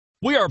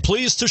We are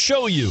pleased to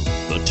show you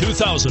the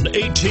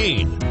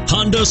 2018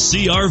 Honda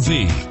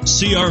CR-V.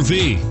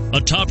 CR-V,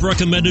 a top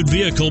recommended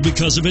vehicle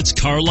because of its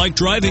car-like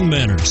driving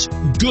manners,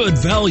 good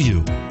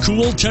value,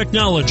 cool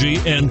technology,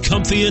 and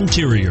comfy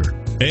interior.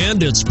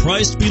 And it's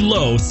priced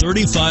below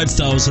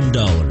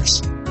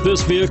 $35,000.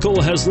 This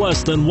vehicle has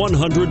less than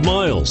 100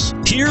 miles.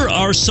 Here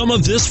are some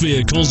of this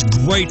vehicle's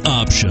great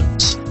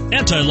options: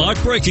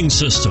 anti-lock braking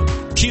system,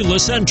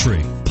 keyless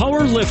entry,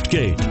 power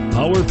liftgate,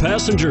 power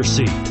passenger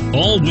seat,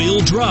 all-wheel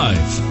drive,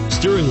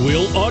 steering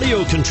wheel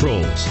audio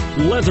controls,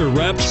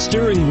 leather-wrapped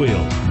steering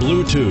wheel,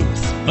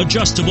 Bluetooth,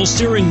 adjustable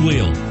steering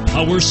wheel,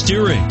 power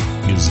steering.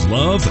 Is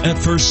love at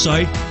first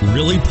sight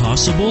really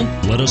possible?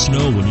 Let us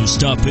know when you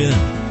stop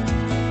in.